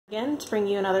Again to bring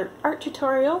you another art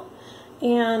tutorial,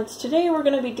 and today we're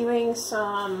going to be doing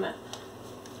some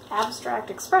abstract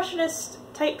expressionist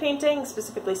type painting,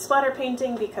 specifically splatter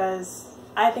painting, because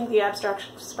I think the abstract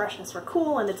expressionists were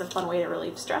cool and it's a fun way to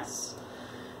relieve stress.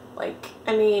 Like,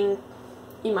 I mean,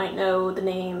 you might know the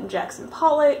name Jackson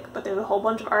Pollock, but there's a whole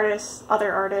bunch of artists,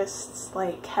 other artists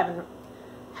like Helen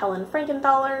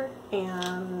Frankenthaler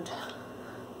and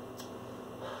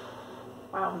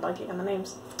wow, I'm blanking on the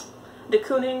names. De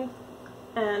Kooning,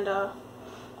 and a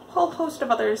whole host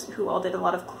of others who all did a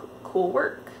lot of cool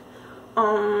work.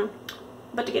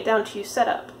 But to get down to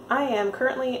setup, I am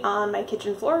currently on my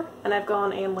kitchen floor, and I've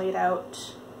gone and laid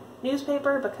out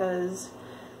newspaper because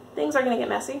things are going to get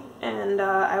messy, and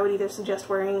I would either suggest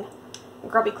wearing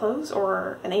grubby clothes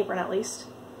or an apron at least.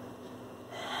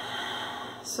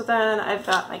 So then I've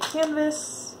got my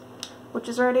canvas, which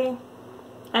is ready,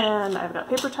 and I've got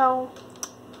paper towel.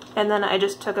 And then I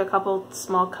just took a couple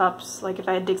small cups, like if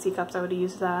I had Dixie cups I would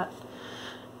use that.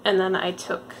 And then I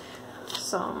took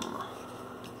some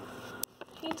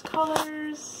paint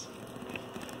colors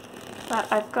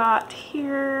that I've got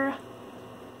here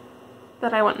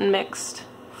that I went and mixed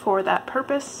for that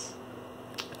purpose.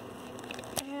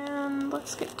 And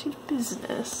let's get to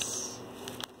business.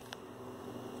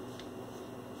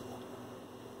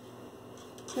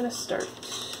 I'm gonna start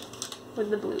with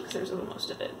the blue because there's the most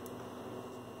of it.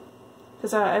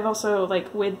 Because I've also,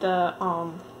 like, with the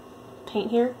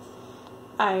paint here,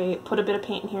 I put a bit of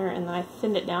paint in here and then I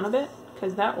thinned it down a bit,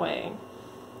 because that way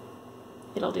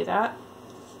it'll do that.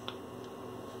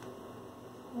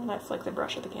 And I flick the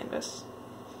brush at the canvas.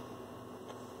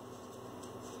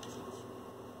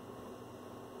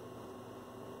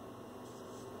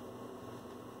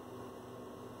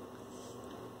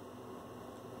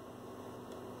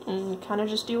 And you kind of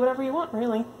just do whatever you want,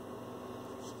 really.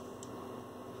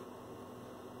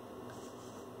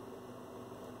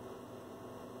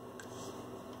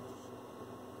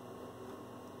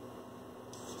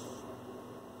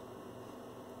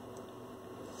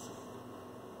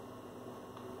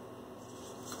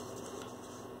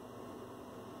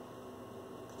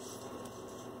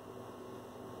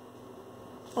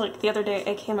 Like the other day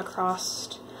I came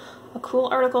across a cool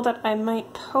article that I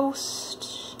might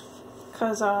post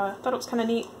because I thought it was kind of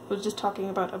neat. It was just talking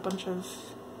about a bunch of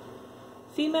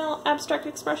female abstract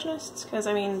expressionists, because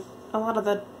I mean a lot of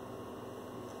the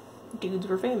dudes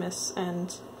were famous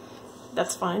and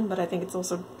that's fine, but I think it's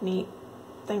also a neat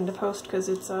thing to post because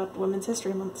it's Women's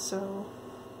History Month, so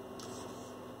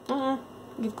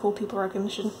give cool people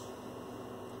recognition.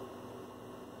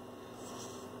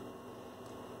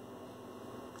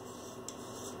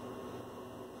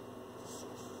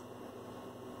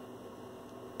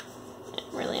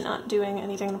 Really not doing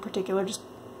anything in particular, just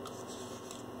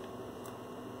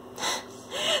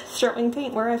throwing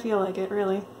paint where I feel like it,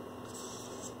 really.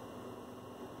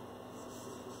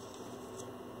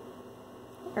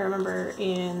 I remember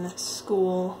in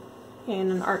school, in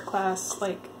an art class,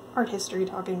 like art history,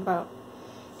 talking about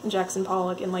Jackson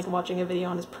Pollock and like watching a video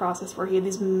on his process where he had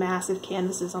these massive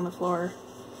canvases on the floor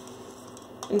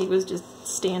and he was just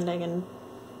standing and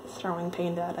throwing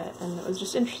paint at it, and it was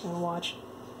just interesting to watch.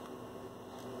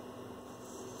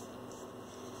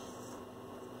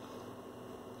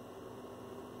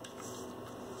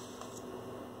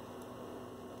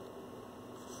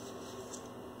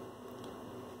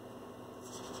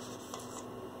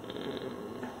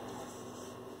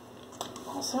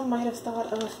 Also might have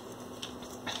thought of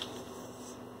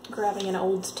grabbing an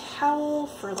old towel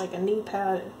for like a knee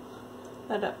pad.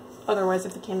 Otherwise,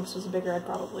 if the canvas was bigger, I'd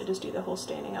probably just do the whole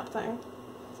standing up thing.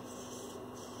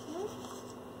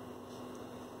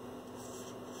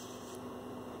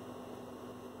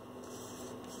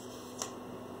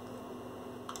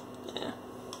 Yeah.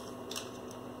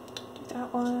 Do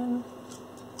that one.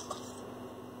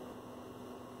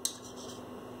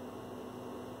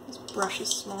 This brush is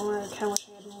smaller. I kind of wish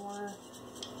I had more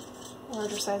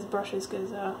larger size brushes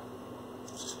because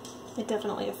it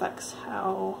definitely affects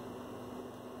how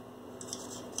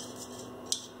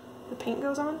the paint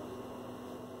goes on.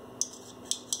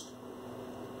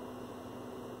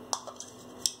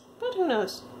 But who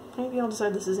knows? Maybe I'll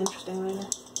decide this is interesting later.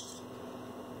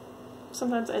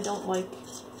 Sometimes I don't like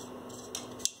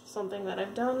something that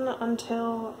I've done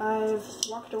until I've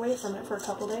walked away from it for a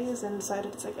couple days and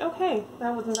decided it's like, okay,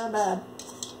 that wasn't that bad.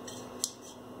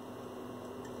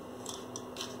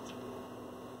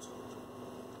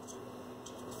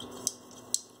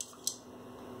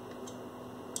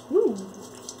 Woo!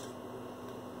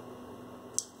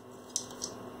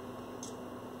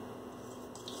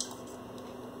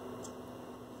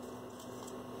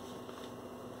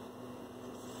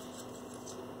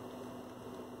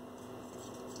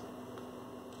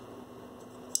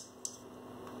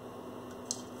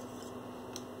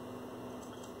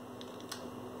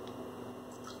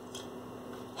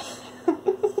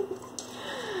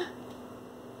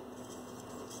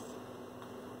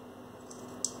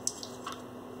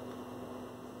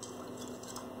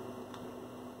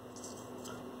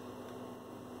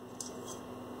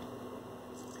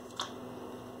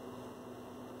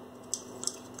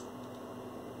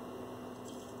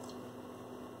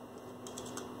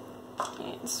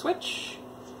 And switch.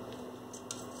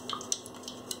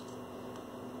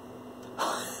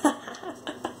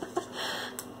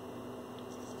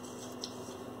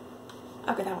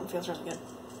 Okay, that one feels really good.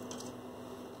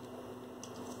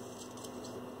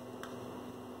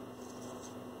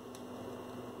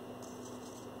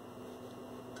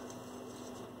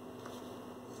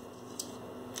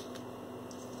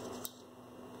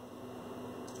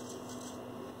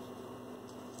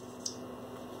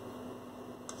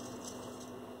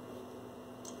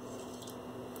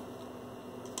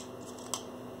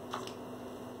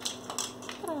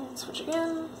 And switch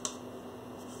again.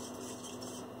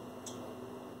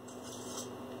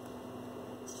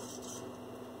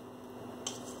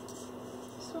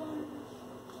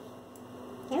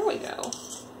 There we go.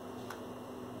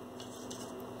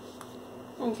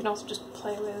 And you can also just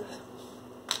play with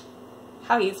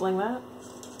how you fling that.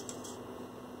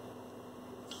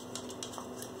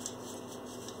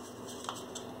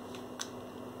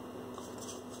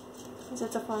 Because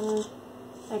it's a fun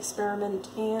experiment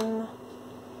in the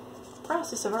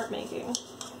process of art making.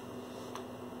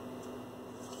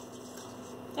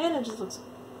 And it just looks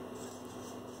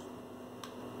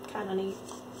kind of neat.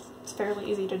 It's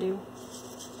fairly easy to do.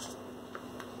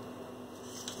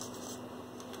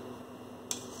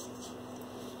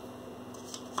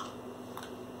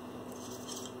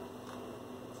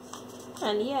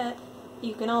 And yet,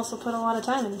 you can also put a lot of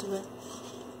time into it.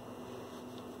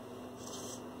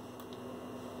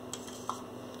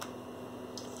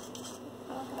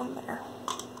 One there.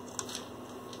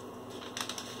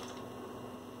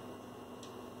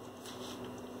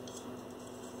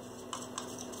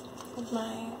 With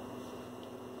my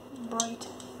bright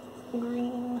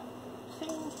green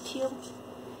thing, teal.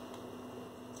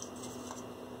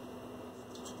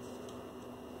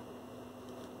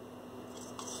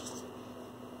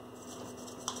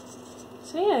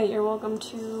 So yeah, you're welcome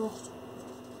to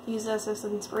use this as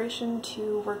inspiration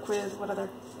to work with what other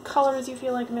colors you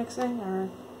feel like mixing, or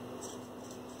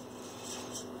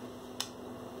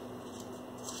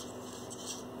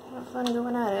have fun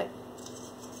going at it.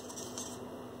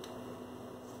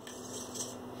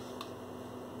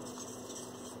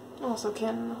 Also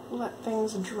can let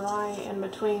things dry in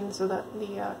between so that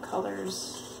the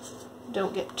colors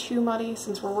don't get too muddy.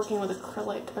 Since we're working with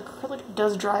acrylic, acrylic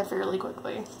does dry fairly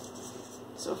quickly.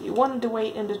 So if you wanted to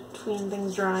wait in between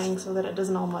things drying so that it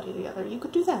doesn't all muddy together, you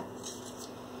could do that.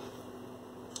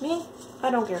 Me, I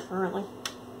don't care currently.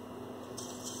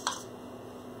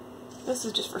 This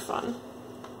is just for fun.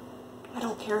 I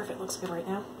don't care if it looks good right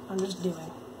now. I'm just doing.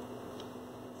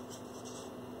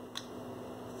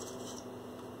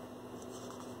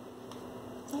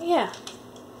 Yeah.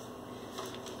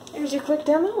 Here's your quick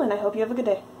demo, and I hope you have a good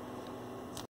day.